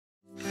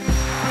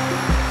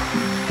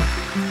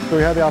So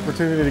we had the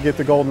opportunity to get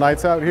the Golden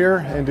Knights out here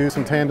and do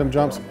some tandem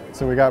jumps.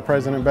 So we got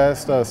President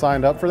Best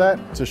signed up for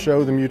that to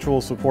show the mutual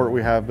support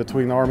we have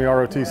between the Army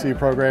ROTC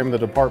program, the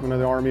Department of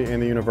the Army,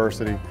 and the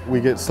university.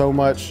 We get so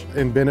much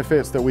in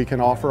benefits that we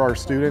can offer our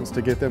students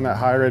to get them that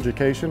higher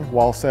education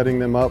while setting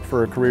them up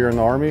for a career in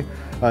the Army.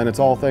 And it's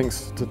all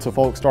thanks to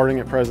folks starting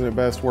at President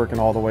Best, working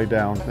all the way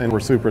down. And we're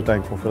super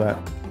thankful for that.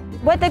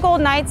 What the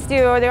Golden Knights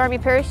do, or the Army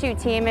Parachute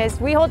Team,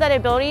 is we hold that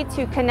ability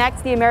to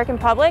connect the American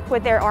public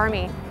with their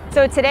Army.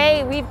 So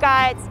today we've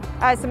got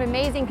some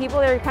amazing people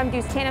that are going to come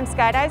do tandem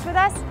skydives with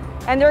us,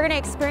 and they're going to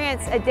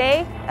experience a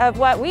day of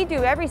what we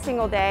do every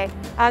single day.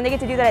 They get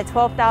to do that at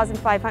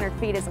 12,500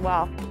 feet as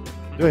well.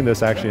 Doing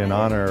this actually in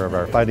honor of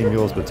our Fighting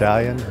Mules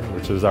Battalion,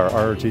 which is our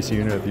ROTC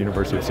unit at the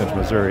University of Central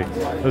Missouri.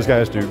 Those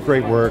guys do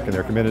great work and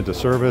they're committed to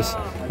service,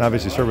 and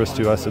obviously service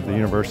to us at the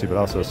university, but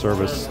also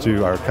service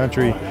to our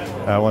country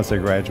once they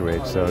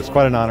graduate. So it's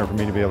quite an honor for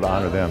me to be able to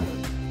honor them.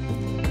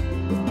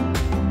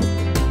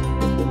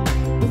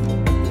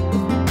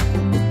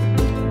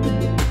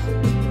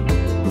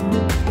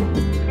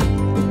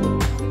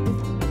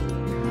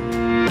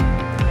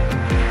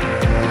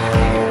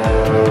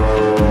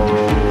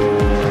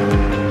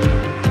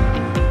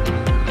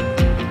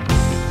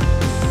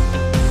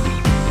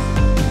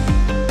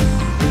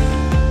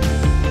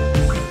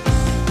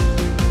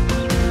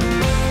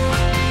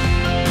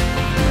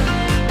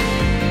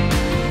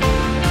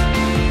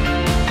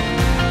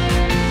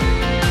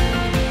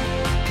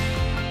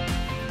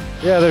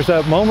 Yeah, there's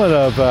that moment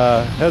of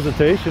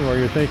hesitation where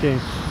you're thinking,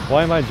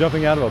 why am I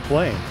jumping out of a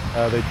plane?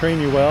 They train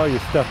you well, you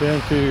step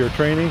into your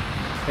training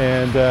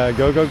and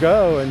go, go,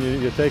 go, and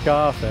you take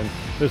off, and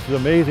this is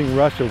amazing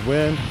rush of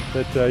wind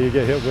that you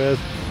get hit with.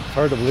 It's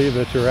hard to believe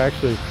that you're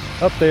actually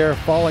up there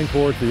falling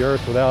towards the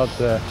earth without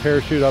the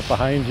parachute up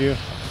behind you,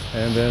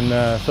 and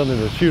then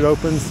suddenly the chute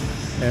opens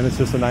and it's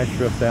just a nice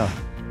drift down.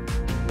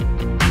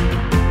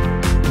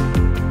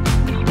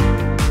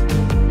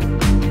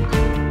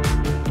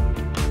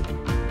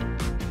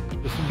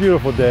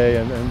 Beautiful day,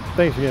 and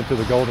thanks again to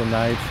the Golden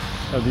Knights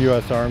of the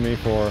U.S. Army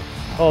for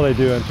all they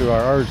do into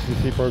our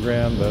ROTC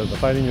program, the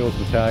Fighting Mules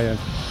Battalion.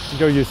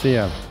 Go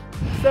UCM.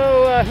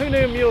 So who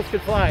knew mules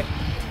could fly?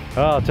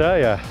 I'll tell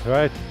you,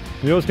 right?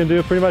 Mules can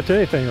do pretty much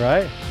anything,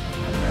 right?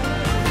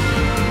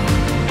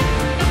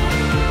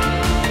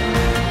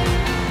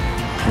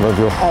 Love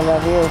you. I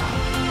love you.